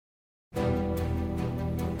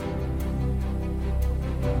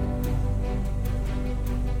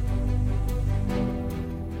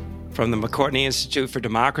From the McCourtney Institute for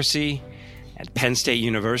Democracy at Penn State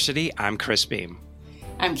University, I'm Chris Beam.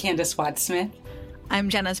 I'm Candace Watt-Smith. I'm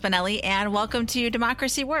Jenna Spinelli, and welcome to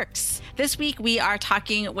Democracy Works. This week, we are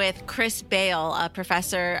talking with Chris Bail, a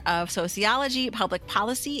professor of sociology, public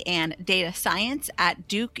policy, and data science at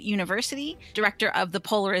Duke University, director of the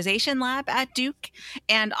Polarization Lab at Duke,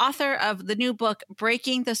 and author of the new book,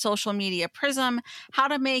 Breaking the Social Media Prism: How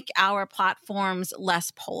to Make Our Platforms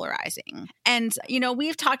Less Polarizing. And,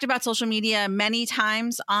 we've talked about social media many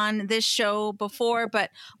times on this show before,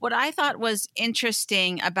 but what I thought was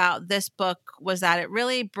interesting about this book was that it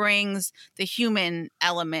really brings the human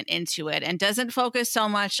element into it and doesn't focus so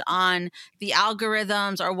much on the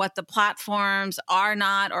algorithms or what the platforms are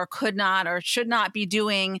not or could not or should not be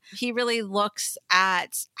doing. He really looks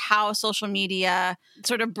at how social media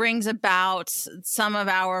sort of brings about some of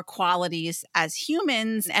our qualities as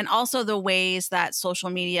humans, and also the ways that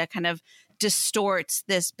social media kind of distorts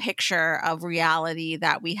this picture of reality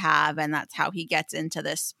that we have. And that's how he gets into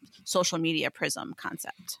this social media prism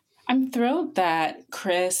concept. I'm thrilled that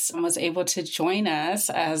Chris was able to join us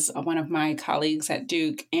as one of my colleagues at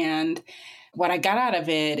Duke. And what I got out of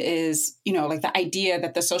it is, the idea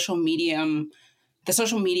that the social media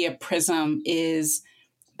prism is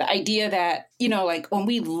the idea that, when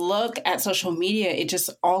we look at social media, it just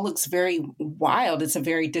all looks very wild. It's a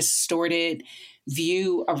very distorted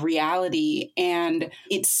view of reality. And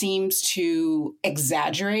it seems to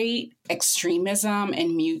exaggerate extremism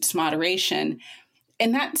and mutes moderation.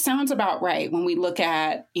 And that sounds about right when we look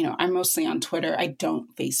at, I'm mostly on Twitter. I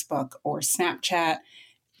don't Facebook or Snapchat.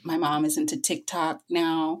 My mom is into TikTok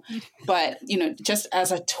now. But, just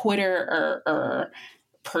as a Twitter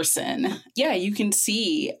person, you can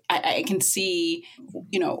see, I can see,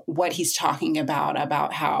 what he's talking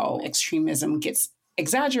about how extremism gets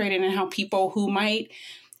exaggerated and how people who might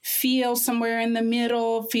feel somewhere in the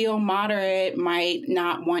middle, feel moderate, might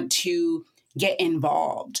not want to get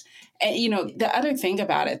involved. And, the other thing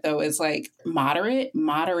about it, though, is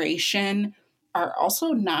moderation are also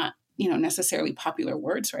not, necessarily popular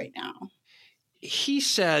words right now. He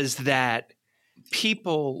says that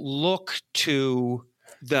people look to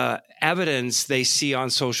the evidence they see on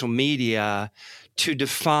social media to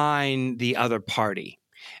define the other party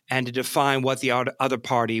and to define what the other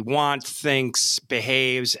party wants, thinks,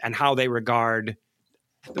 behaves, and how they regard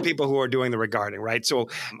the people who are doing the regarding, right? So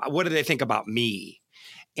what do they think about me?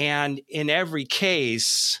 And in every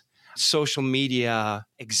case, social media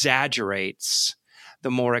exaggerates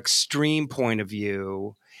the more extreme point of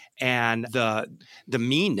view and the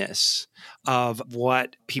meanness of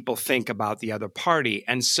what people think about the other party.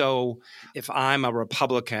 And so if I'm a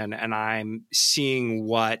Republican and I'm seeing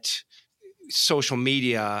what social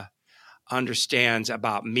media understands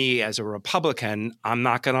about me as a Republican, I'm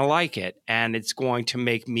not going to like it. And it's going to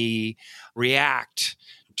make me react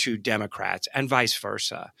to Democrats and vice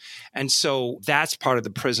versa. And so that's part of the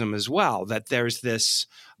prism as well, that there's this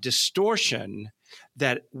distortion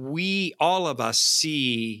that all of us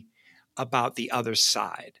see about the other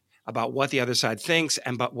side, about what the other side thinks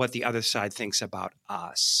and about what the other side thinks about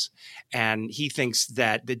us. And he thinks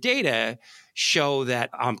that the data show that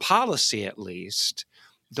on policy, at least,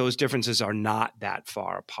 those differences are not that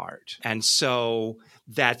far apart. And so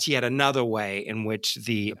that's yet another way in which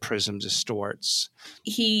the prism distorts.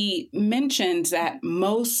 He mentioned that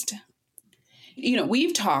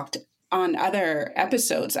we've talked on other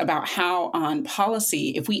episodes about how on policy,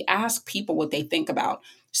 if we ask people what they think about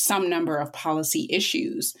some number of policy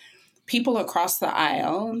issues, people across the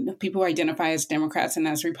aisle, people who identify as Democrats and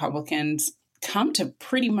as Republicans, come to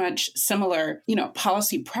pretty much similar,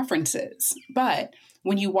 policy preferences. But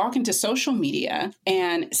when you walk into social media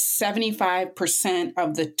and 75%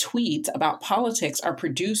 of the tweets about politics are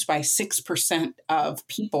produced by 6% of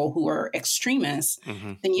people who are extremists,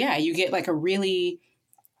 then you get like a really,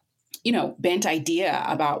 bent idea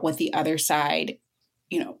about what the other side,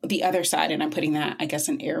 and I'm putting that, I guess,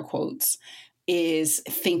 in air quotes, is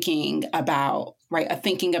thinking about, right?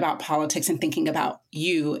 Thinking about politics and thinking about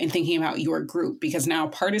you and thinking about your group, because now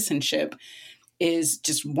partisanship is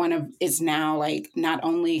now like not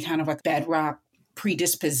only kind of a bedrock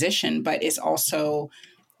predisposition, but is also,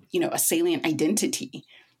 a salient identity.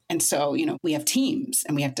 And so, we have teams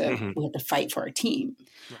and we have to fight for our team.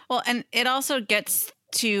 Well, and it also gets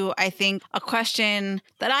to, I think, a question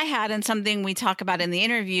that I had and something we talk about in the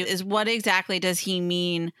interview is what exactly does he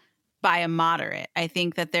mean by a moderate? I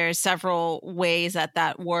think that there's several ways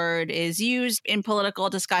that word is used in political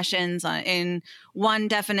discussions. In one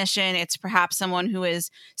definition, it's perhaps someone who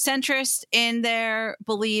is centrist in their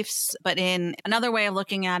beliefs, but in another way of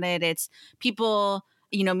looking at it, it's people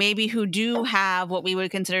maybe who do have what we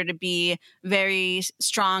would consider to be very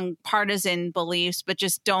strong partisan beliefs, but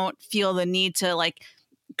just don't feel the need to like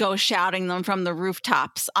go shouting them from the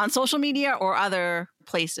rooftops on social media or other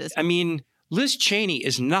places. I mean, Liz Cheney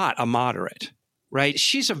is not a moderate, right?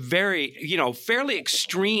 She's a very, fairly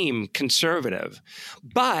extreme conservative,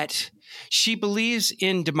 but she believes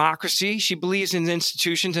in democracy, she believes in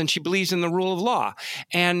institutions, and she believes in the rule of law.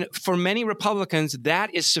 And for many Republicans,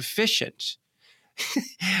 that is sufficient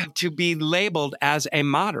to be labeled as a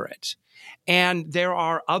moderate. And there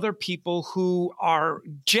are other people who are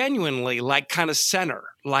genuinely like kind of center,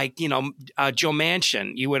 like, Joe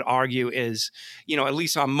Manchin, you would argue is, at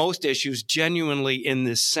least on most issues, genuinely in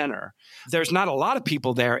this center. There's not a lot of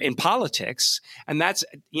people there in politics. And that's,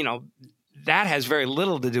 that has very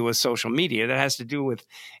little to do with social media. That has to do with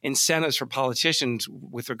incentives for politicians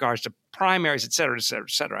with regards to primaries, et cetera, et cetera,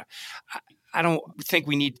 et cetera. I don't think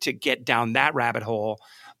we need to get down that rabbit hole,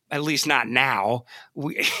 at least not now.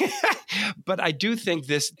 But I do think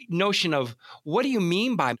this notion of what do you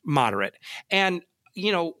mean by moderate? And,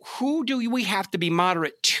 who do we have to be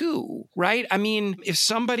moderate to, right? I mean, if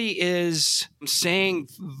somebody is saying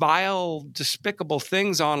vile, despicable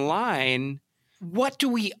things online, what do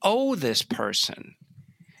we owe this person?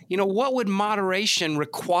 What would moderation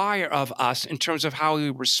require of us in terms of how we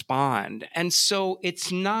respond? And so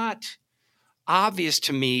it's not obvious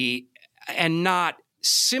to me and not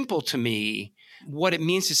simple to me what it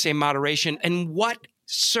means to say moderation and what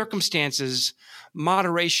circumstances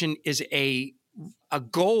moderation is a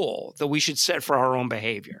goal that we should set for our own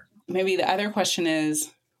behavior. Maybe the other question is,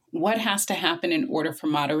 what has to happen in order for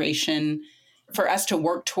moderation, for us to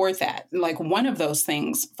work toward that? Like one of those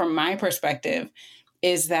things, from my perspective,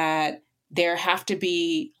 is that there have to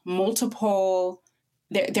be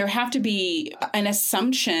there have to be an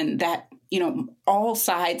assumption that, all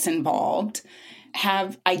sides involved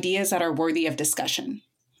have ideas that are worthy of discussion.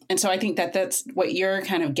 And so I think that that's what you're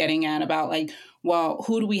kind of getting at about like, well,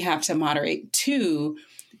 who do we have to moderate to?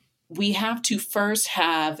 We have to first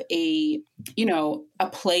have a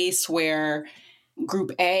place where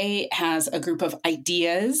Group A has a group of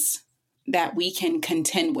ideas that we can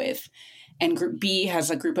contend with. And Group B has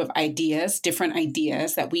a group of ideas, different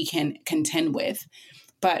ideas that we can contend with.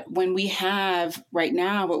 But when we have right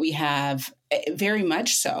now, what we have very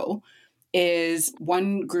much so is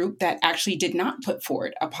one group that actually did not put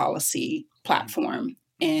forward a policy platform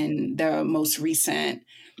in their most recent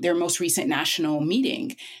national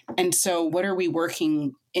meeting. And so what are we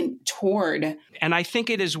working toward? And I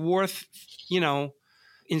think it is worth,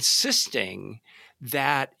 insisting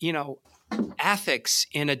that, ethics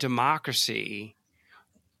in a democracy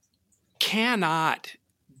cannot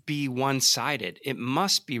be one-sided. It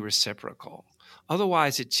must be reciprocal.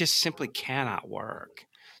 Otherwise, it just simply cannot work.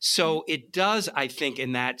 So it does, I think,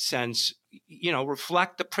 in that sense,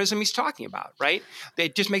 reflect the prism he's talking about, right?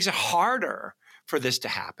 It just makes it harder for this to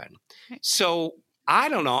happen. So I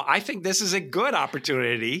don't know. I think this is a good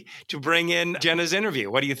opportunity to bring in Jenna's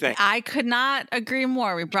interview. What do you think? I could not agree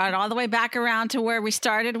more. We brought it all the way back around to where we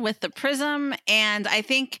started with the prism. And I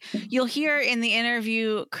think you'll hear in the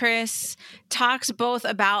interview, Chris talks both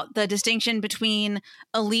about the distinction between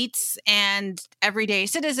elites and everyday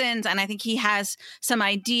citizens. And I think he has some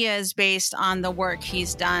ideas based on the work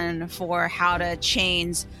he's done for how to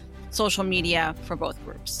change social media for both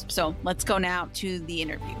groups. So let's go now to the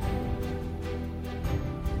interview.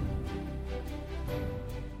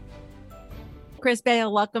 Chris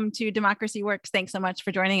Bail, welcome to Democracy Works. Thanks so much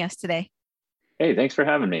for joining us today. Hey, thanks for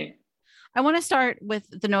having me. I want to start with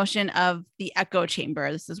the notion of the echo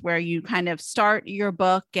chamber. This is where you kind of start your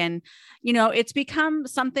book. And, it's become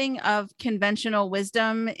something of conventional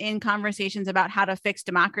wisdom in conversations about how to fix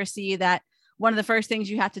democracy, that one of the first things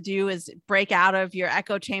you have to do is break out of your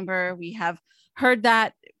echo chamber. We have heard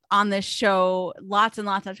that on this show lots and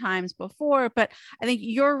lots of times before, but I think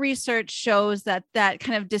your research shows that that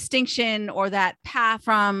kind of distinction or that path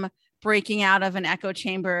from breaking out of an echo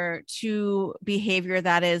chamber to behavior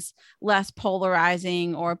that is less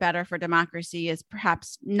polarizing or better for democracy is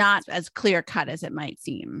perhaps not as clear cut as it might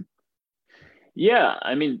seem. Yeah,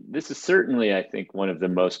 I mean, this is certainly, I think, one of the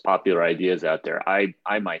most popular ideas out there. I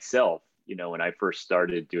myself, when I first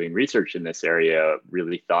started doing research in this area,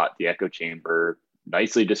 really thought the echo chamber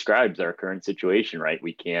nicely describes our current situation, right?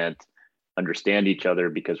 We can't understand each other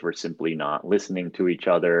because we're simply not listening to each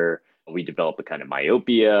other. We develop a kind of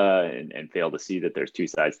myopia and fail to see that there's two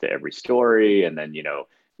sides to every story. And then,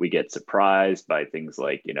 we get surprised by things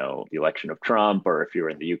like, the election of Trump, or if you're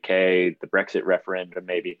in the UK, the Brexit referendum,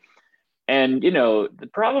 maybe. And, the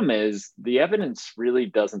problem is the evidence really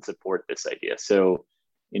doesn't support this idea. So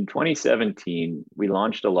In 2017, we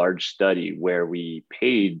launched a large study where we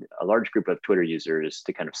paid a large group of Twitter users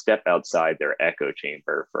to kind of step outside their echo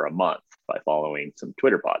chamber for a month by following some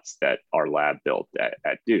Twitter bots that our lab built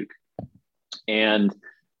at Duke. And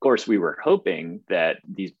of course, we were hoping that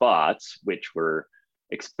these bots, which were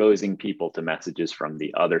exposing people to messages from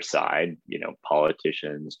the other side,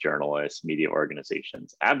 politicians, journalists, media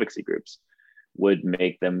organizations, advocacy groups, would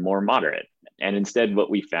make them more moderate. And instead, what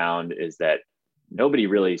we found is that nobody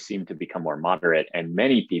really seemed to become more moderate, and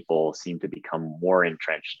many people seem to become more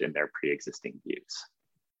entrenched in their pre-existing views.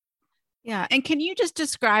 Yeah. And can you just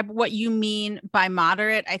describe what you mean by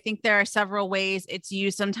moderate? I think there are several ways it's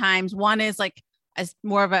used sometimes. One is like as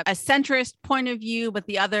more of a centrist point of view, but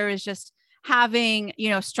the other is just having,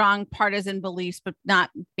 strong partisan beliefs, but not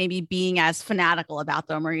maybe being as fanatical about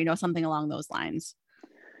them or, something along those lines.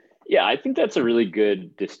 Yeah, I think that's a really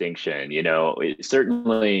good distinction.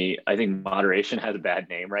 Certainly, I think moderation has a bad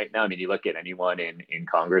name right now. I mean, you look at anyone in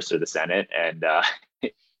Congress or the Senate, and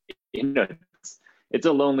it's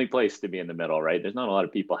a lonely place to be in the middle, right? There's not a lot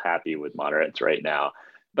of people happy with moderates right now.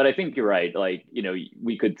 But I think you're right.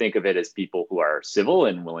 We could think of it as people who are civil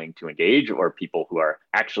and willing to engage, or people who are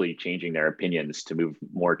actually changing their opinions to move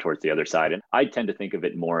more towards the other side. And I tend to think of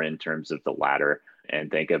it more in terms of the latter, and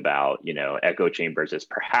think about, echo chambers as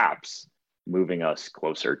perhaps moving us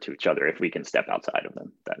closer to each other if we can step outside of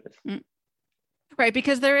them, that is. Right,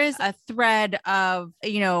 because there is a thread of,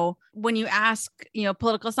 when you ask,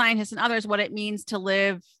 political scientists and others what it means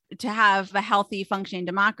to have a healthy functioning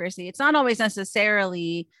democracy, it's not always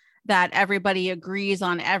necessarily that everybody agrees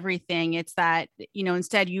on everything. It's that,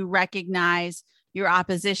 instead you recognize your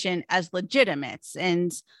opposition as legitimate.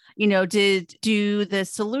 And, do the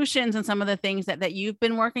solutions and some of the things that you've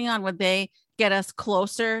been working on, would they get us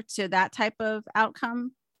closer to that type of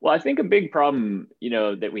outcome? Well, I think a big problem,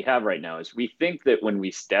 that we have right now is we think that when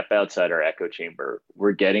we step outside our echo chamber,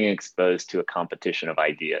 we're getting exposed to a competition of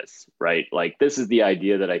ideas, right? Like, this is the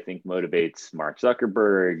idea that I think motivates Mark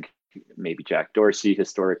Zuckerberg, maybe Jack Dorsey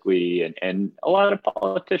historically, and a lot of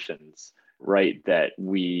politicians, right? That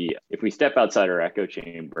if we step outside our echo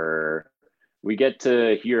chamber, we get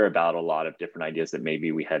to hear about a lot of different ideas that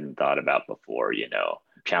maybe we hadn't thought about before,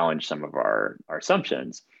 challenge some of our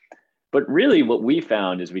assumptions. But really what we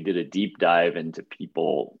found is we did a deep dive into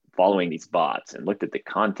people following these bots and looked at the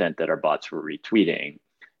content that our bots were retweeting,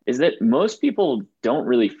 is that most people don't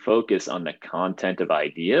really focus on the content of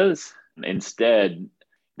ideas. Instead,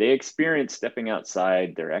 they experience stepping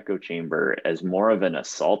outside their echo chamber as more of an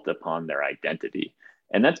assault upon their identity.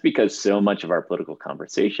 And that's because so much of our political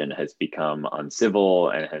conversation has become uncivil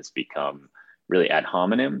and has become really ad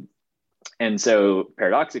hominem. And so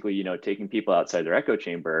paradoxically, taking people outside their echo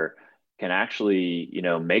chamber can actually,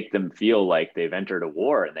 make them feel like they've entered a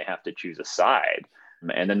war and they have to choose a side.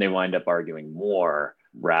 And then they wind up arguing more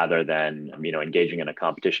rather than, engaging in a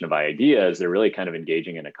competition of ideas. They're really kind of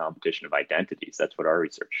engaging in a competition of identities. That's what our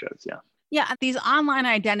research shows. Yeah. Yeah. These online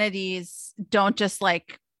identities don't just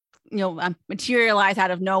materialize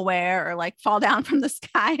out of nowhere or fall down from the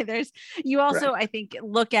sky. You also, right, I think,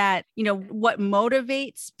 look at, what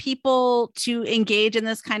motivates people to engage in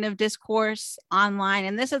this kind of discourse online.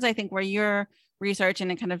 And this is, I think, where your research,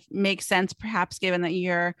 and it kind of makes sense, perhaps, given that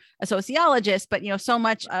you're a sociologist, but, so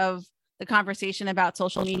much of the conversation about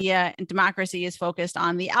social media and democracy is focused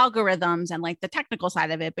on the algorithms and the technical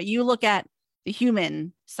side of it. But you look at the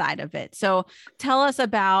human side of it. So tell us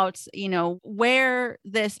about, where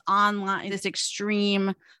this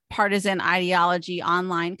extreme partisan ideology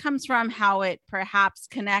online comes from, how it perhaps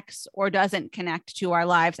connects or doesn't connect to our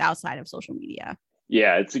lives outside of social media.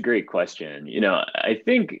 Yeah, it's a great question. I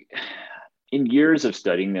think in years of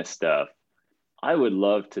studying this stuff, I would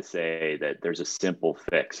love to say that there's a simple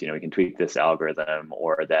fix, we can tweak this algorithm,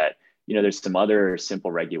 or that, there's some other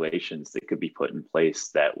simple regulations that could be put in place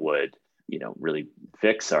that would really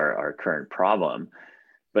fix our current problem.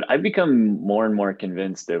 But I've become more and more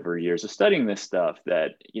convinced over years of studying this stuff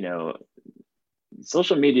that,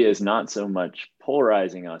 social media is not so much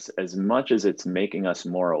polarizing us as much as it's making us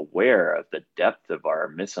more aware of the depth of our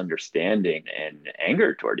misunderstanding and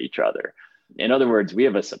anger toward each other. In other words, we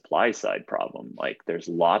have a supply side problem. There's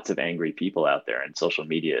lots of angry people out there, and social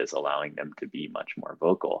media is allowing them to be much more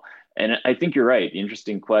vocal. And I think you're right. The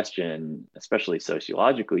interesting question, especially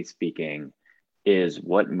sociologically speaking, is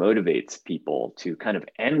what motivates people to kind of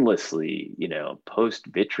endlessly, post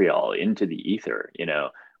vitriol into the ether.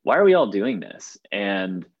 Why are we all doing this?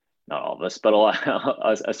 And not all of us, but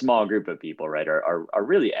a small group of people, right, are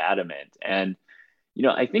really adamant. And,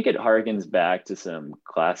 I think it harkens back to some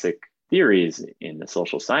classic theories in the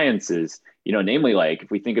social sciences, namely, like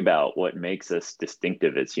if we think about what makes us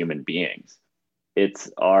distinctive as human beings,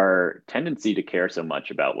 it's our tendency to care so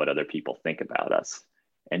much about what other people think about us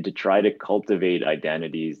and to try to cultivate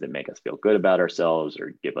identities that make us feel good about ourselves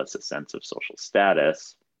or give us a sense of social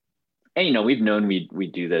status. And we've known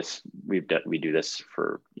we do this, we do this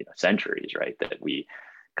for centuries, right? That we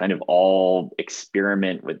kind of all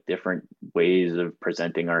experiment with different ways of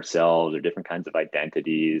presenting ourselves or different kinds of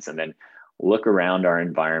identities, and then look around our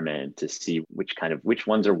environment to see which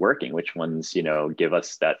ones are working, which ones give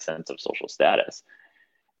us that sense of social status.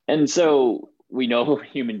 And so we know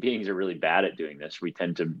human beings are really bad at doing this. We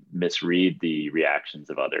tend to misread the reactions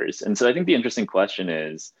of others. And so I think the interesting question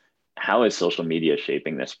is, how is social media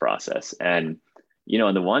shaping this process? And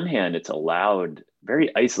on the one hand, it's allowed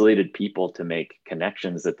very isolated people to make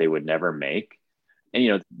connections that they would never make.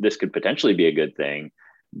 And this could potentially be a good thing,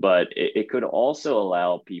 but it could also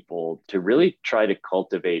allow people to really try to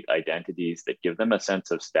cultivate identities that give them a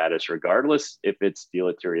sense of status, regardless if it's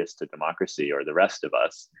deleterious to democracy or the rest of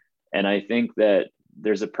us. And I think that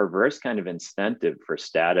there's a perverse kind of incentive for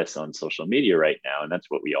status on social media right now. And that's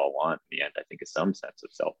what we all want in the end, I think, is some sense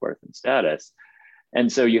of self-worth and status. And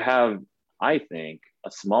so you have, I think,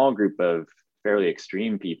 a small group of fairly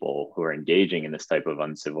extreme people who are engaging in this type of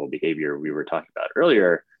uncivil behavior we were talking about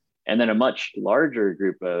earlier, and then a much larger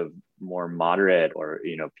group of more moderate or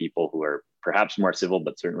people who are perhaps more civil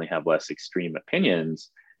but certainly have less extreme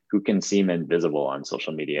opinions, who can seem invisible on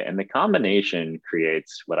social media. And the combination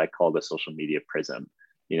creates what I call the social media prism.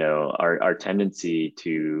 Our tendency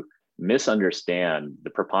to misunderstand the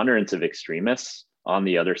preponderance of extremists on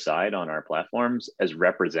the other side on our platforms as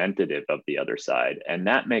representative of the other side. And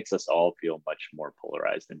that makes us all feel much more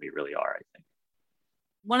polarized than we really are, I think.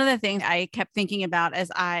 One of the things I kept thinking about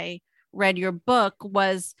as I read your book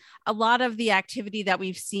was a lot of the activity that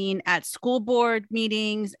we've seen at school board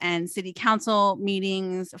meetings and city council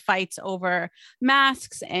meetings, fights over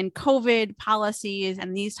masks and COVID policies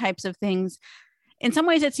and these types of things. In some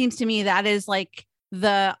ways, it seems to me that is like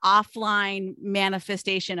the offline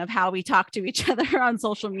manifestation of how we talk to each other on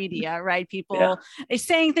social media, right? People are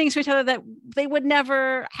saying things to each other that they would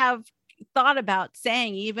never have thought about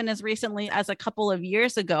saying even as recently as a couple of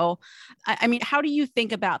years ago. I mean, how do you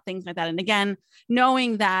think about things like that? And again,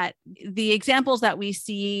 knowing that the examples that we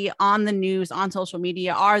see on the news, on social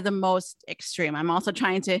media are the most extreme. I'm also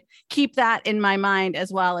trying to keep that in my mind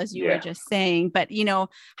as well, as you were just saying. But,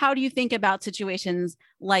 how do you think about situations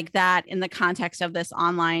like that in the context of this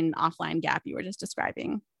online, offline gap you were just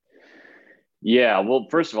describing? Yeah, well,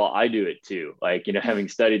 first of all, I do it too. Like, having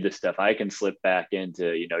studied this stuff, I can slip back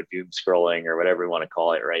into, doom scrolling or whatever you want to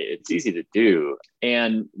call it, right? It's easy to do.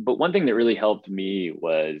 But one thing that really helped me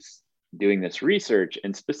was doing this research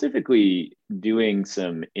and specifically doing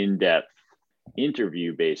some in-depth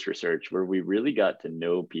interview-based research where we really got to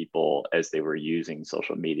know people as they were using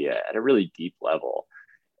social media at a really deep level.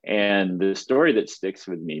 And the story that sticks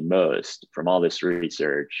with me most from all this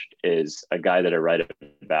research is a guy that I write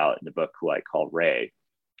about in the book who I call Ray.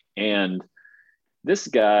 And this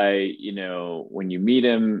guy, when you meet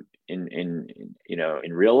him in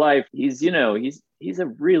real life, he's a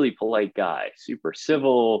really polite guy, super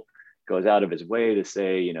civil, goes out of his way to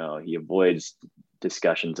say, he avoids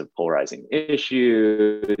discussions of polarizing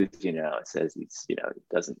issues, says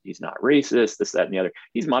he's not racist, this, that, and the other.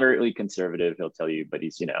 He's moderately conservative, he'll tell you, but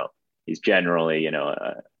he's generally,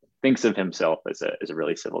 thinks of himself as a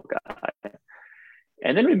really civil guy.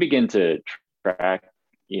 And then we begin to track,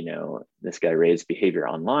 this guy Ray's behavior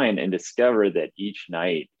online and discover that each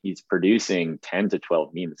night he's producing 10 to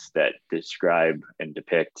 12 memes that describe and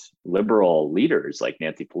depict liberal leaders like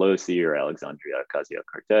Nancy Pelosi or Alexandria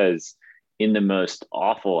Ocasio-Cortez in the most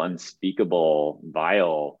awful, unspeakable,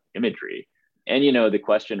 vile imagery. And, the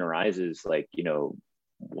question arises, like,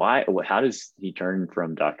 how does he turn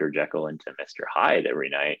from Dr. Jekyll into Mr. Hyde every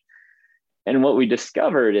night? And what we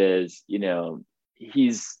discovered is,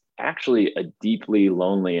 he's actually a deeply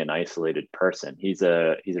lonely and isolated person. He's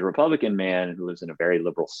a Republican man who lives in a very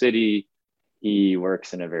liberal city. He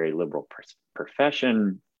works in a very liberal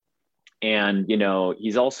profession. And,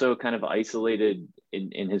 he's also kind of isolated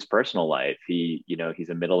in his personal life. He's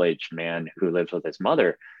a middle-aged man who lives with his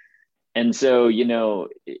mother. And so,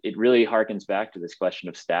 it really harkens back to this question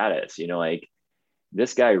of status, like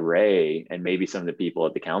this guy, Ray, and maybe some of the people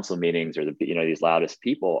at the council meetings or these loudest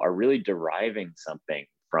people are really deriving something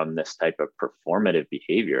from this type of performative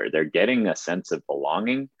behavior. They're getting a sense of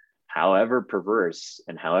belonging, however perverse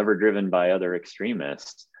and however driven by other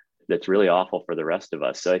extremists, that's really awful for the rest of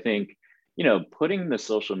us. So I think, putting the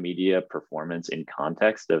social media performance in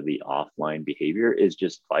context of the offline behavior is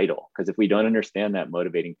just vital. Because if we don't understand that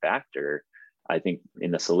motivating factor, I think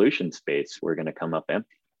in the solution space, we're going to come up empty.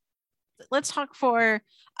 Let's talk for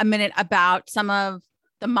a minute about some of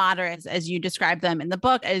the moderates as you describe them in the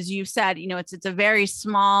book. As you said, it's a very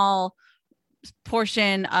small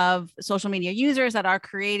portion of social media users that are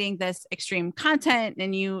creating this extreme content.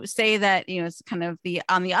 And you say that, it's kind of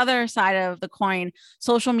on the other side of the coin,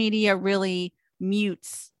 social media really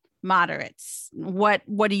mutes moderates. What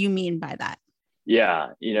do you mean by that? Yeah,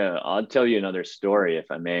 I'll tell you another story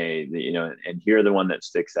if I may, and here the one that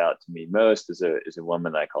sticks out to me most is a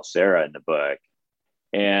woman that I call Sarah in the book.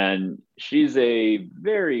 And she's a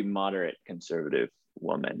very moderate conservative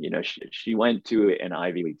woman. She went to an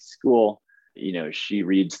Ivy League school. She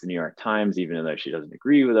reads the New York Times, even though she doesn't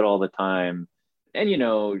agree with it all the time. And,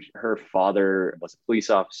 her father was a police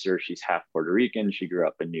officer. She's half Puerto Rican. She grew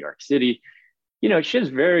up in New York City. She has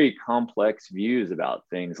very complex views about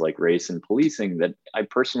things like race and policing that I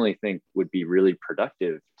personally think would be really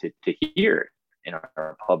productive to hear in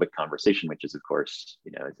our public conversation, which is, of course,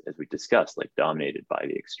 as we discussed, like dominated by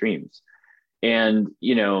the extremes. And,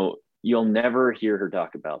 you'll never hear her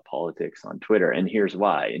talk about politics on Twitter. And here's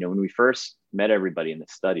why. When we first met everybody in the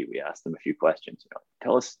study, we asked them a few questions.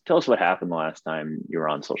 Tell us what happened the last time you were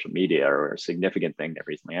on social media, or a significant thing that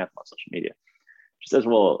recently happened on social media. She says,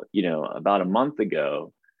 well, about a month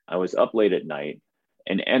ago, I was up late at night.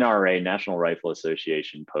 An NRA, National Rifle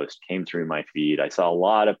Association post came through my feed. I saw a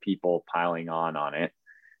lot of people piling on it.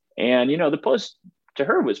 And, the post to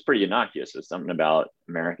her was pretty innocuous. It was something about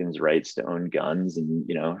Americans' rights to own guns. And,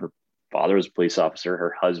 her father was a police officer.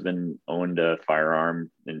 Her husband owned a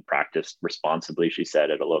firearm and practiced responsibly, she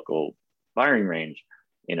said, at a local firing range,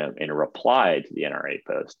 in a reply to the NRA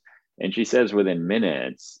post. And she says within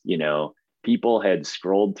minutes, people had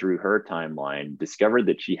scrolled through her timeline, discovered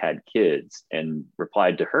that she had kids, and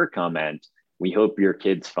replied to her comment, "We hope your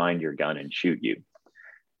kids find your gun and shoot you."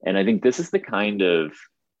 And I think this is the kind of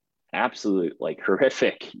absolute,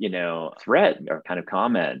 horrific, threat or kind of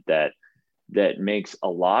comment that makes a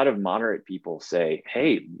lot of moderate people say,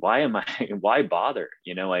 hey, why bother?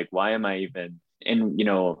 Why am I even, and,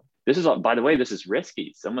 this is, by the way, this is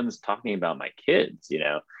risky. Someone's talking about my kids,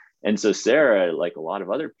 And so Sarah, like a lot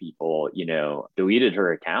of other people, deleted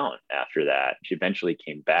her account after that. She eventually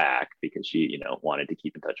came back because she, wanted to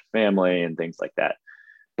keep in touch with family and things like that.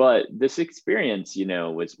 But this experience,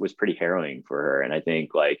 was pretty harrowing for her. And I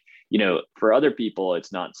think for other people,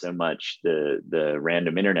 it's not so much the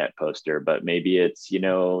random internet poster, but maybe it's,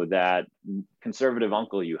 that conservative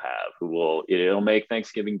uncle you have who it'll make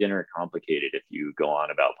Thanksgiving dinner complicated if you go on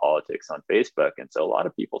about politics on Facebook. And so a lot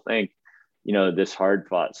of people think, this hard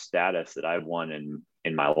fought status that I've won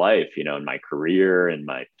in my life, in my career and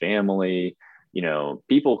my family,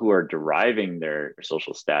 people who are deriving their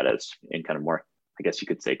social status in kind of more, I guess you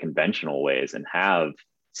could say, conventional ways and have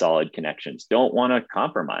solid connections don't want to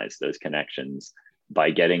compromise those connections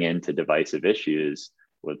by getting into divisive issues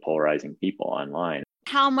with polarizing people online.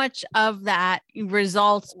 How much of that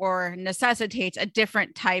results or necessitates a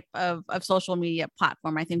different type of social media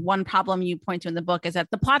platform? I think one problem you point to in the book is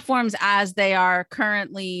that the platforms as they are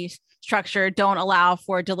currently structured don't allow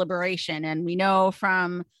for deliberation. And we know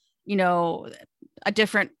from, a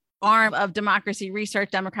different arm of democracy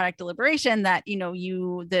research, democratic deliberation, that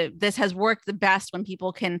this has worked the best when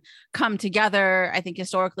people can come together. I think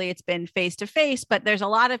historically it's been face to face, but there's a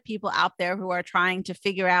lot of people out there who are trying to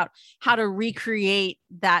figure out how to recreate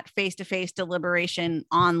that face to face deliberation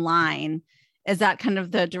online. Is that kind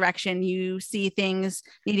of the direction you see things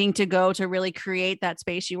needing to go to really create that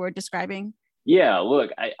space you were describing? Yeah,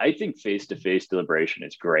 look, I think face-to-face deliberation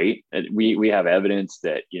is great. We have evidence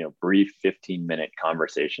that, brief 15-minute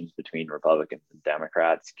conversations between Republicans and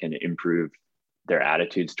Democrats can improve their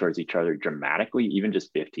attitudes towards each other dramatically, even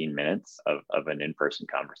just 15 minutes of an in-person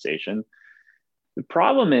conversation. The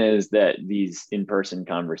problem is that these in-person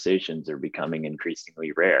conversations are becoming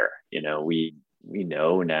increasingly rare. We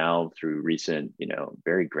know now through recent,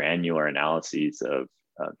 very granular analyses of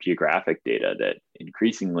geographic data that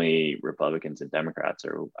increasingly Republicans and Democrats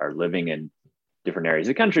are living in different areas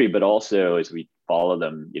of the country, but also as we follow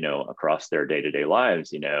them, across their day-to-day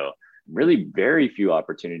lives, really very few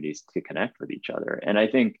opportunities to connect with each other. And I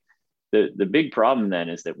think the big problem then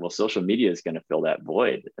is that, well, social media is going to fill that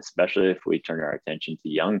void, especially if we turn our attention to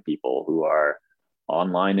young people who are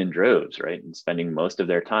online in droves, right? And spending most of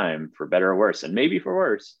their time, for better or worse, and maybe for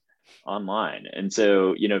worse, online. And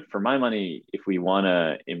so, for my money, if we want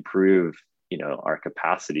to improve, our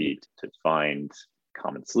capacity to find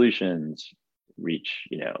common solutions, reach,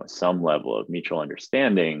 some level of mutual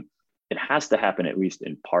understanding, it has to happen at least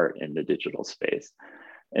in part in the digital space.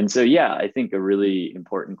 And so, yeah, I think a really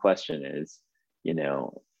important question is,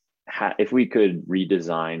 if we could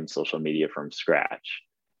redesign social media from scratch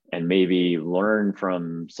and maybe learn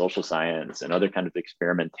from social science and other kinds of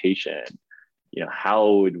experimentation,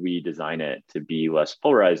 how would we design it to be less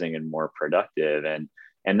polarizing and more productive?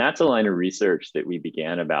 And that's a line of research that we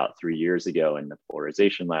began about 3 years ago in the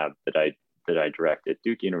polarization lab that I direct at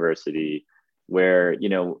Duke University, where,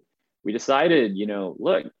 we decided,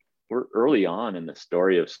 look, we're early on in the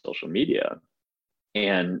story of social media,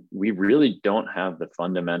 and we really don't have the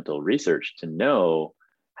fundamental research to know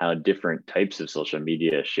how different types of social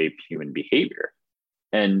media shape human behavior.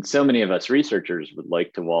 And so many of us researchers would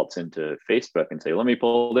like to waltz into Facebook and say, let me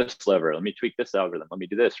pull this lever, let me tweak this algorithm, let me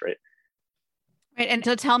do this, right? Right. And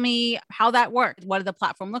so tell me how that worked. What did the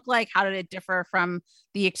platform look like? How did it differ from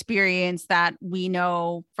the experience that we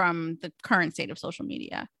know from the current state of social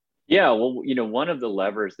media? Yeah, well, one of the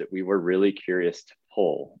levers that we were really curious to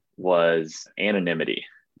pull was anonymity.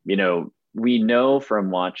 We know from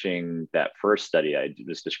watching that first study I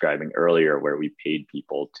was describing earlier, where we paid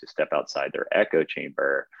people to step outside their echo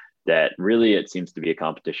chamber, that really it seems to be a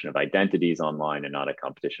competition of identities online and not a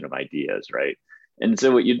competition of ideas, right? And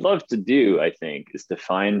so what you'd love to do, I think, is to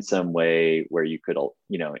find some way where you could,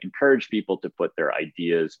 encourage people to put their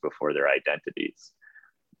ideas before their identities.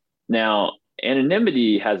 Now,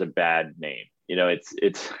 anonymity has a bad name.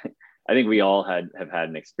 It's I think we all have had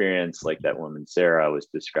an experience like that woman Sarah was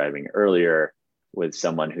describing earlier, with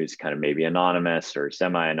someone who's kind of maybe anonymous or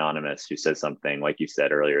semi-anonymous, who says something, like you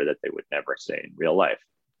said earlier, that they would never say in real life.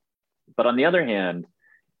 But on the other hand,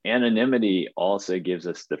 anonymity also gives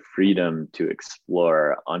us the freedom to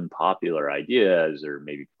explore unpopular ideas, or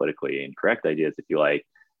maybe politically incorrect ideas, if you like,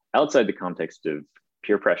 outside the context of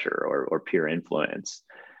peer pressure or peer influence.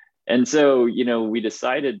 And so, we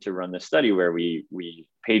decided to run this study where we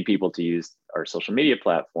paid people to use our social media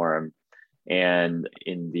platform. And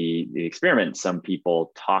in the experiment, some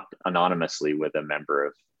people talked anonymously with a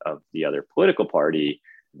member of the other political party.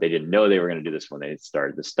 They didn't know they were going to do this when they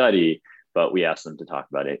started the study, but we asked them to talk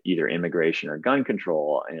about it, either immigration or gun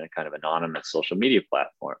control, in a kind of anonymous social media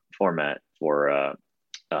platform format for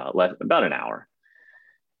about an hour.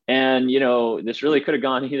 And, this really could have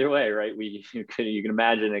gone either way, right? You can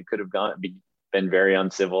imagine it could have been very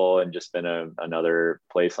uncivil and just been another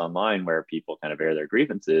place online where people kind of air their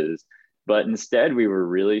grievances. But instead, we were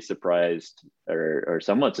really surprised, or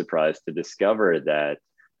somewhat surprised, to discover that,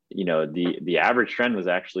 the average trend was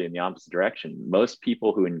actually in the opposite direction. Most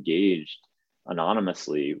people who engaged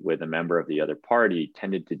anonymously with a member of the other party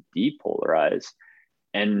tended to depolarize.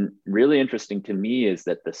 And really interesting to me is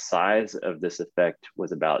that the size of this effect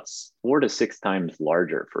was about 4 to 6 times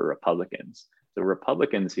larger for Republicans. So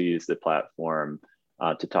Republicans who used the platform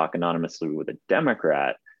to talk anonymously with a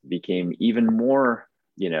Democrat became even more,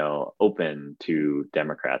 open to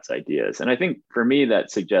Democrats' ideas. And I think for me,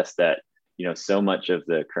 that suggests that, so much of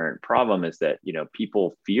the current problem is that,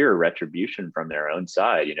 people fear retribution from their own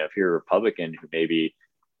side. If you're a Republican who maybe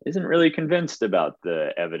isn't really convinced about the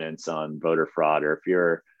evidence on voter fraud, or if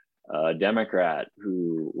you're a Democrat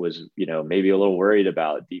who was, maybe a little worried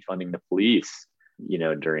about defunding the police,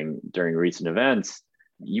 during recent events,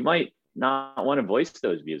 you might not want to voice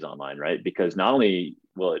those views online, right? Because not only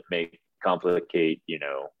will it complicate,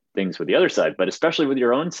 things with the other side, but especially with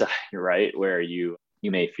your own side, right? Where you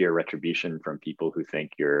may fear retribution from people who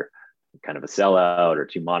think you're kind of a sellout or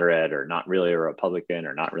too moderate or not really a Republican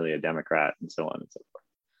or not really a Democrat, and so on and so forth.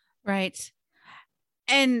 Right.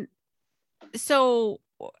 And so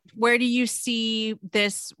where do you see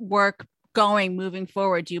this work going moving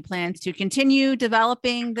forward? Do you plan to continue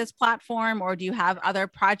developing this platform, or do you have other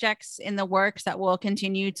projects in the works that will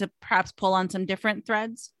continue to perhaps pull on some different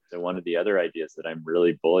threads? So one of the other ideas that I'm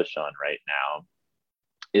really bullish on right now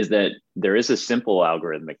is that there is a simple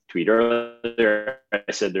algorithmic tweak. Earlier,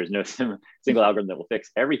 I said there's no single algorithm that will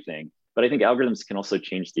fix everything, but I think algorithms can also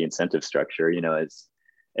change the incentive structure.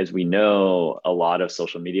 As we know, a lot of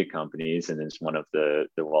social media companies, and as one of the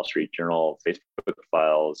Wall Street Journal Facebook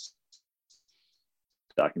files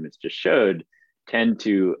documents just showed, tend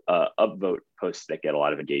to upvote posts that get a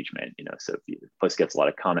lot of engagement. So if the post gets a lot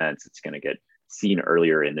of comments, it's going to get seen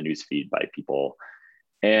earlier in the newsfeed by people.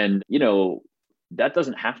 And, that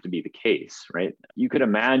doesn't have to be the case, right? You could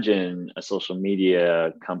imagine a social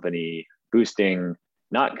media company boosting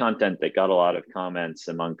not content that got a lot of comments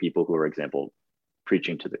among people who are, for example,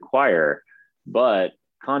 preaching to the choir, but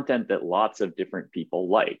content that lots of different people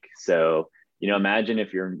like. So, imagine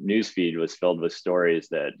if your newsfeed was filled with stories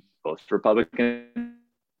that both Republicans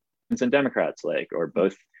and Democrats like, or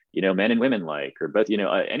both men and women like, or both,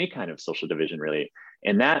 any kind of social division really.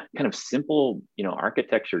 And that kind of simple,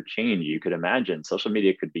 architecture change, you could imagine social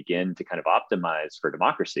media could begin to kind of optimize for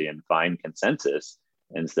democracy and find consensus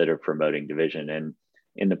instead of promoting division. And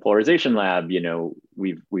in the Polarization Lab,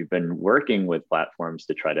 we've been working with platforms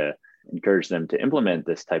to try to encourage them to implement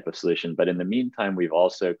this type of solution. But in the meantime, we've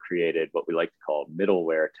also created what we like to call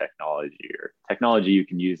middleware technology, or technology you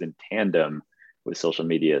can use in tandem with social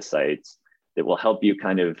media sites that will help you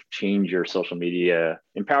kind of change your social media,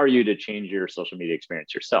 empower you to change your social media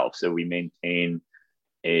experience yourself. So we maintain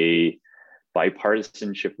a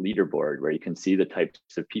bipartisanship leaderboard where you can see the types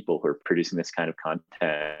of people who are producing this kind of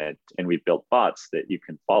content. And we've built bots that you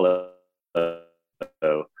can follow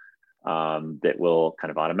that will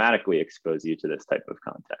kind of automatically expose you to this type of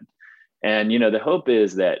content. And, the hope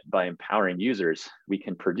is that by empowering users, we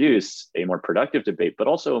can produce a more productive debate, but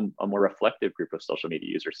also a more reflective group of social media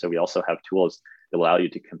users. So we also have tools that allow you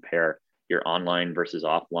to compare your online versus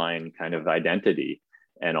offline kind of identity,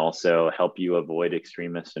 and also help you avoid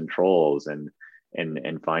extremists and trolls, and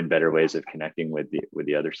find better ways of connecting with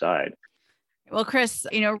the other side. Well, Chris,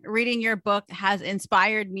 reading your book has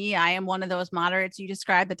inspired me. I am one of those moderates you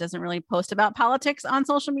described that doesn't really post about politics on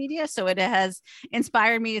social media. So it has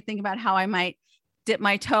inspired me to think about how I might dip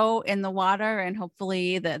my toe in the water, and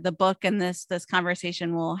hopefully the book and this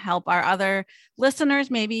conversation will help our other listeners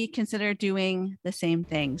maybe consider doing the same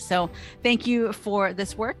thing. So thank you for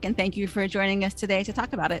this work, and thank you for joining us today to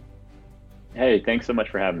talk about it. Hey, thanks so much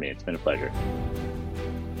for having me. It's been a pleasure.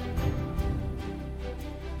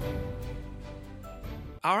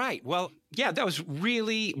 All right. Well, yeah, that was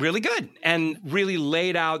really, really good and really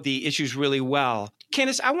laid out the issues really well.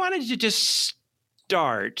 Candace, I wanted to just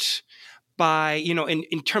start by,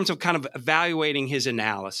 in terms of kind of evaluating his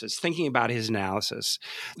analysis, thinking about his analysis.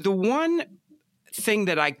 The one thing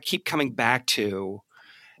that I keep coming back to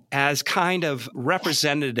as kind of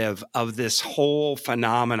representative of this whole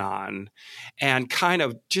phenomenon and kind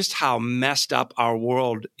of just how messed up our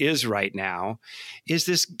world is right now is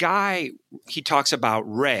this guy he talks about,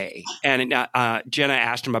 Ray. And Jenna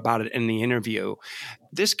asked him about it in the interview.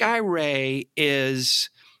 This guy, Ray, is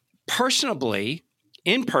personably,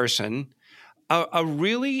 in person, a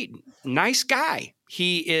really nice guy.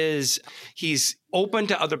 He's open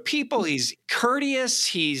to other people. He's courteous.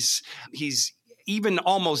 He's even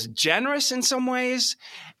almost generous in some ways.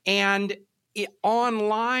 And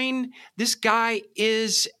online, this guy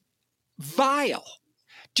is vile,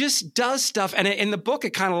 just does stuff. And in the book,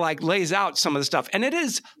 it kind of like lays out some of the stuff, and it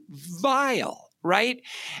is vile, right?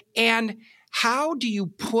 And how do you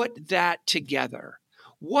put that together?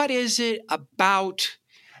 What is it about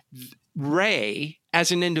Ray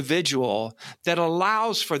as an individual that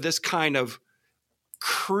allows for this kind of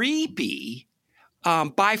creepy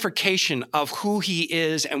bifurcation of who he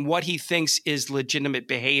is and what he thinks is legitimate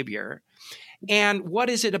behavior? And what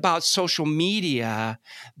is it about social media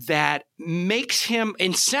that makes him,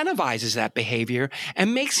 incentivizes that behavior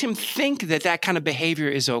and makes him think that that kind of behavior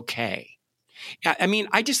is okay? I mean,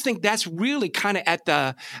 I just think that's really kind of at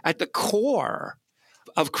the core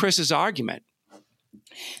of Chris's argument.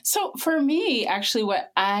 So for me, actually,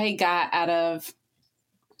 what I got out of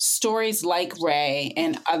stories like Ray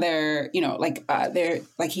and other,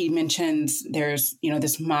 like he mentions, there's,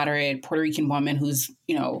 this moderate Puerto Rican woman whose,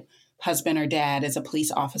 husband or dad is a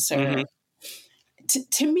police officer. Mm-hmm.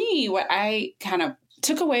 To me, what I kind of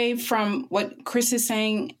took away from what Chris is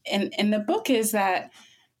saying in the book is that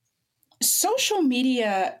social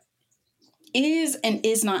media is and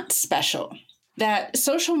is not special. That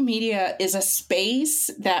social media is a space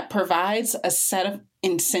that provides a set of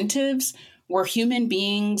incentives where human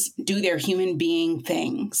beings do their human being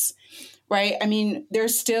things, right? I mean,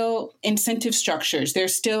 there's still incentive structures.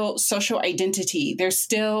 There's still social identity. There's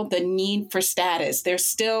still the need for status. There's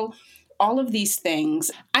still all of these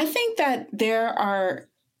things. I think that there are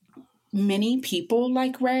many people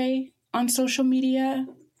like Ray on social media,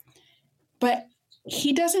 but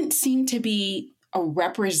he doesn't seem to be a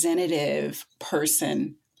representative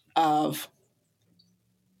person of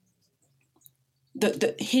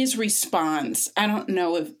his response. I don't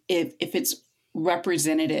know if it's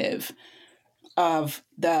representative of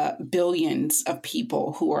the billions of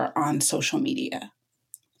people who are on social media.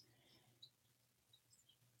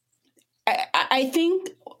 I think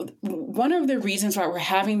one of the reasons why we're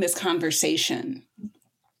having this conversation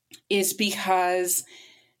is because,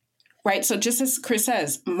 right, so just as Chris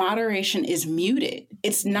says, moderation is muted.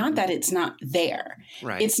 It's not that it's not there.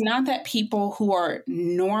 Right. It's not that people who are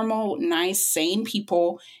normal, nice, sane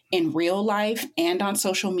people in real life and on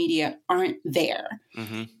social media aren't there.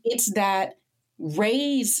 Mm-hmm. It's that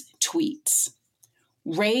Ray's tweets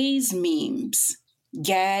Ray's memes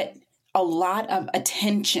get a lot of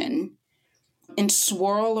attention and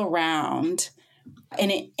swirl around,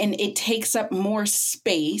 and it takes up more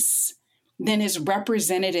space than is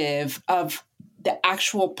representative of the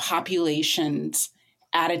actual population's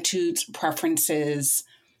attitudes, preferences,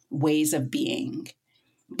 ways of being.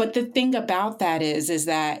 But the thing about that is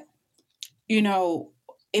that, you know,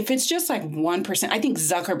 if it's just like 1%, I think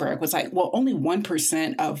Zuckerberg was like, well, only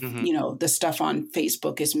 1% of, you know, the stuff on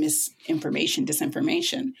Facebook is misinformation,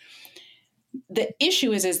 disinformation. The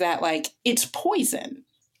issue is that like it's poison.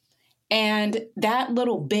 And that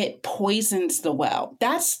little bit poisons the well.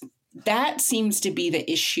 That seems to be the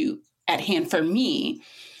issue at hand for me,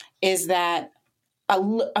 is that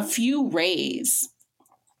a few rays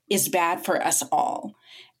is bad for us all.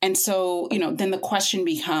 And so, you know, then the question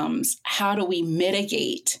becomes, how do we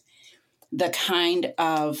mitigate the kind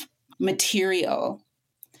of material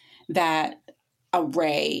that a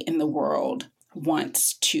ray in the world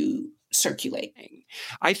wants to circulate?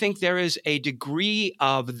 I think there is a degree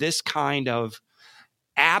of this kind of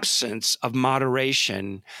absence of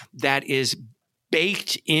moderation that is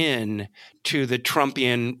baked in to the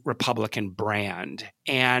Trumpian Republican brand.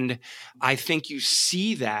 And I think you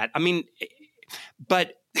see that. I mean,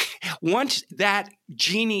 but once that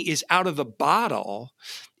genie is out of the bottle,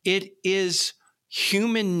 it is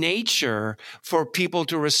human nature for people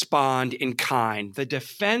to respond in kind. The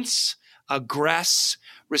defense, aggress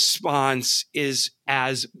response is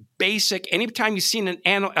as basic. Anytime you've seen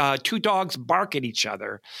two dogs bark at each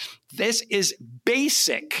other, this is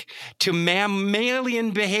basic to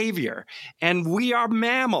mammalian behavior. And we are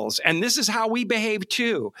mammals, and this is how we behave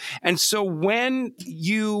too. And so when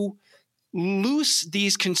you loose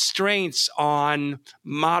these constraints on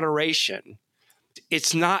moderation,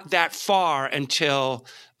 it's not that far until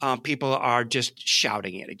people are just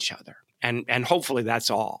shouting at each other. And hopefully that's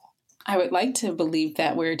all. I would like to believe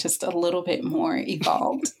that we're just a little bit more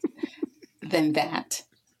evolved than that.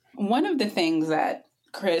 One of the things that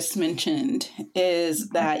Chris mentioned is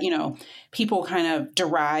that, you know, people kind of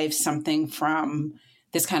derive something from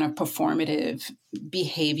this kind of performative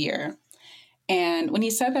behavior. And when he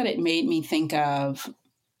said that, it made me think of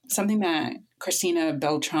something that Christina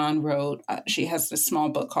Beltran wrote. She has this small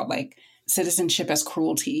book called like Citizenship as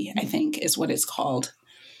Cruelty, I think is what it's called.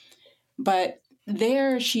 But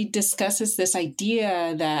there she discusses this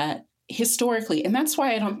idea that historically, and that's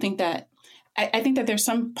why I don't think that, I think that there's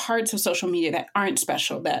some parts of social media that aren't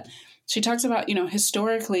special, that she talks about, you know,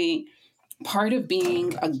 historically, part of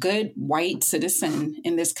being a good white citizen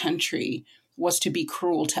in this country was to be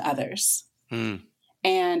cruel to others.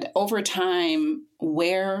 And over time,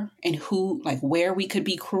 where and who, like where we could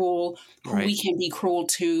be cruel, who we can be cruel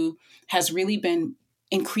to, has really been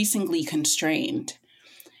increasingly constrained.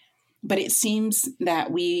 But it seems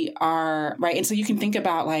that we are right, and so you can think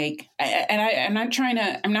about like, I'm not trying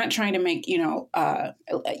to make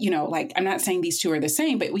like I'm not saying these two are the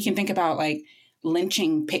same, but we can think about like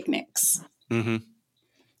lynching picnics,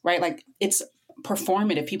 right? Like it's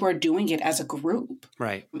performative. People are doing it as a group,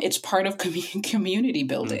 right? It's part of community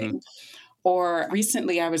building. Or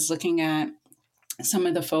recently, I was looking at some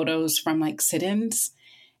of the photos from like sit-ins.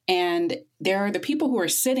 And there are the people who are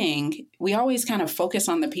sitting. We always kind of focus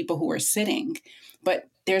on the people who are sitting, but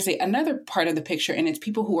there's another part of the picture, and it's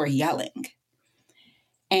people who are yelling.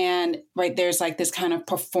 And right, there's like this kind of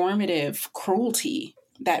performative cruelty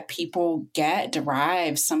that people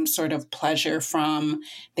derive some sort of pleasure from.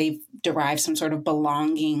 They derive some sort of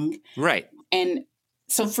belonging. Right. And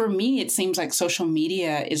so for me, it seems like social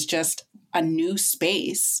media is just a new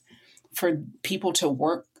space for people to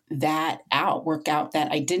work out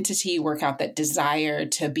that identity, work out that desire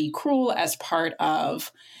to be cruel as part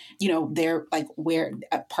of, you know, their like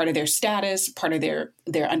part of their status, part of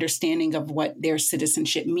their understanding of what their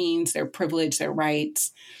citizenship means, their privilege, their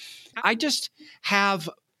rights. I just have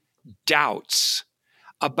doubts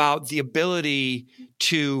about the ability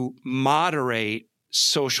to moderate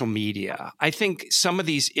social media. I think some of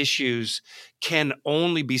these issues can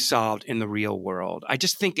only be solved in the real world. I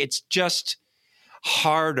just think it's just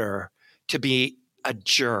harder to be a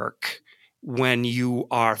jerk when you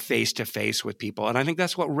are face to face with people. And I think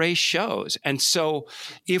that's what Ray shows. And so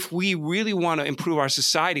if we really want to improve our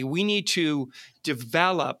society, we need to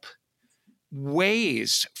develop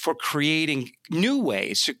ways for creating new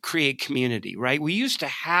ways to create community, right? We used to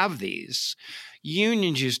have these.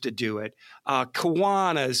 Unions used to do it.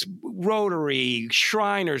 Kiwanis, Rotary,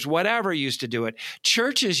 Shriners, whatever used to do it.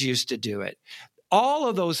 Churches used to do it. all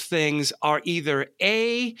of those things are either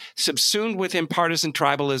A, subsumed within partisan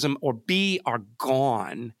tribalism, or B, are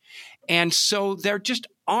gone. And so there just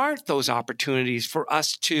aren't those opportunities for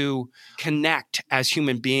us to connect as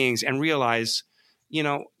human beings and realize,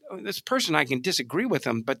 this person, I can disagree with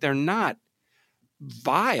them, but they're not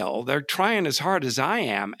vile. They're trying as hard as I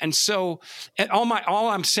am. And so all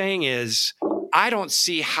I'm saying is I don't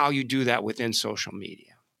see how you do that within social media.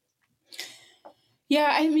 Yeah,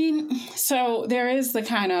 I mean, so there is the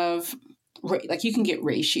kind of, like, you can get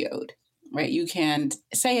ratioed, right? You can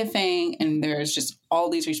say a thing and there's just all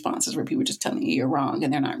these responses where people are just telling you you're wrong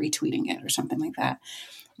and they're not retweeting it or something like that.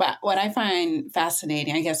 But what I find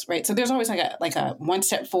fascinating, I guess, right? So there's always like a one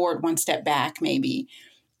step forward, one step back, maybe.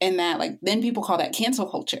 And that, like, then people call that cancel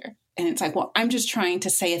culture. And it's like, well, I'm just trying to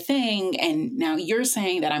say a thing and now you're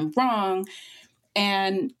saying that I'm wrong.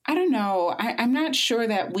 And I don't know, I'm not sure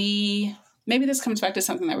that maybe this comes back to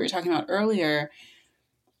something that we were talking about earlier,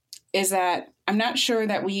 is that I'm not sure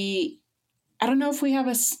that I don't know if we have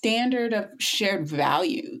a standard of shared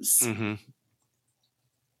values. Mm-hmm.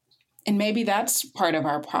 And maybe that's part of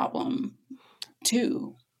our problem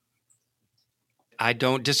too. I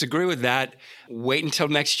don't disagree with that. Wait until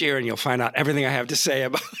next year and you'll find out everything I have to say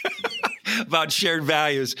about shared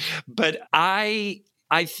values. But I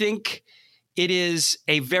think it is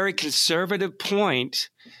a very conservative point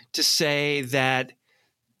to say that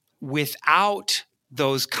without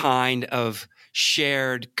those kind of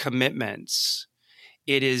shared commitments,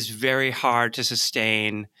 it is very hard to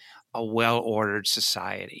sustain a well-ordered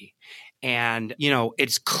society. And,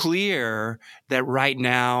 it's clear that right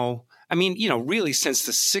now, I mean, really since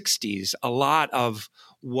the 60s, a lot of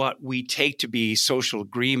what we take to be social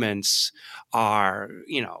agreements are,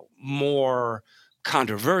 more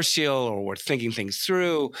controversial, or we're thinking things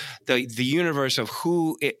through. The universe of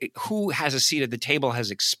who has a seat at the table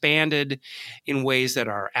has expanded in ways that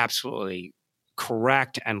are absolutely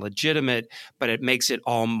correct and legitimate, but it makes it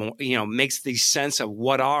all more, makes the sense of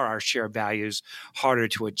what are our shared values harder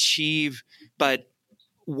to achieve. But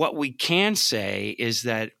what we can say is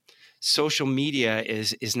that social media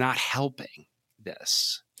is not helping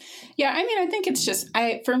this. Yeah, I mean, I think it's just,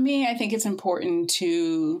 for me, I think it's important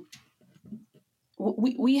to,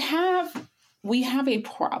 we have a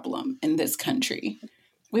problem in this country.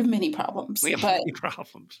 We have many problems. Many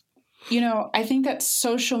problems. I think that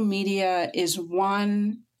social media is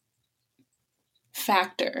one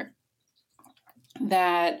factor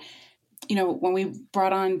that, when we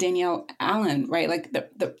brought on Danielle Allen, right? Like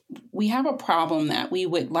we have a problem that we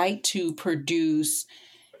would like to produce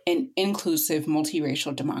an inclusive,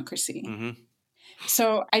 multiracial democracy. Mm-hmm.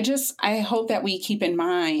 So I hope that we keep in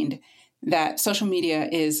mind that social media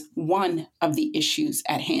is one of the issues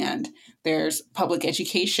at hand. There's public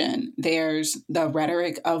education. There's the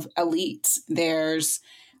rhetoric of elites. There's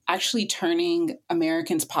actually turning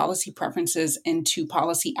Americans' policy preferences into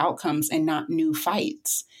policy outcomes and not new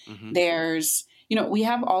fights. Mm-hmm. There's, we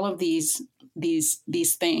have all of these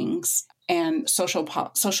things, and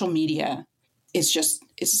social media is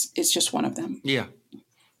just one of them. Yeah.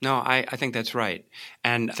 No, I think that's right.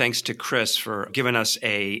 And thanks to Chris for giving us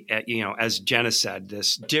as Jenna said,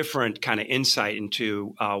 this different kind of insight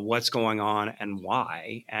into what's going on and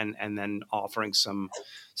why, and then offering some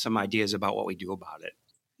ideas about what we do about it.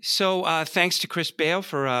 So thanks to Chris Bail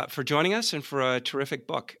for joining us and for a terrific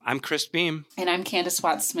book. I'm Chris Beam. And I'm Candace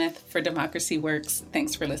Watts-Smith for Democracy Works.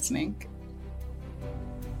 Thanks for listening.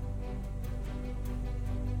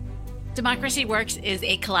 Democracy Works is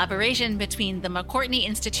a collaboration between the McCourtney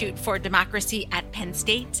Institute for Democracy at Penn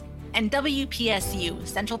State and WPSU,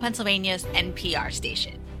 Central Pennsylvania's NPR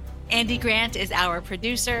station. Andy Grant is our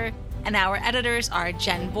producer, and our editors are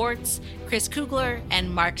Jen Bortz, Chris Kugler,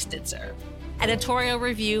 and Mark Stitzer. Editorial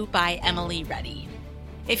review by Emily Reddy.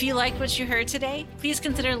 If you liked what you heard today, please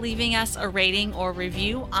consider leaving us a rating or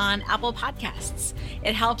review on Apple Podcasts.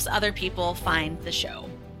 It helps other people find the show.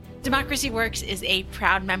 Democracy Works is a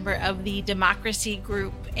proud member of the Democracy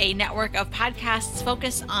Group, a network of podcasts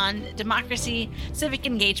focused on democracy, civic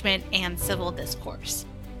engagement, and civil discourse.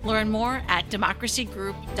 Learn more at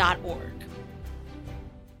democracygroup.org.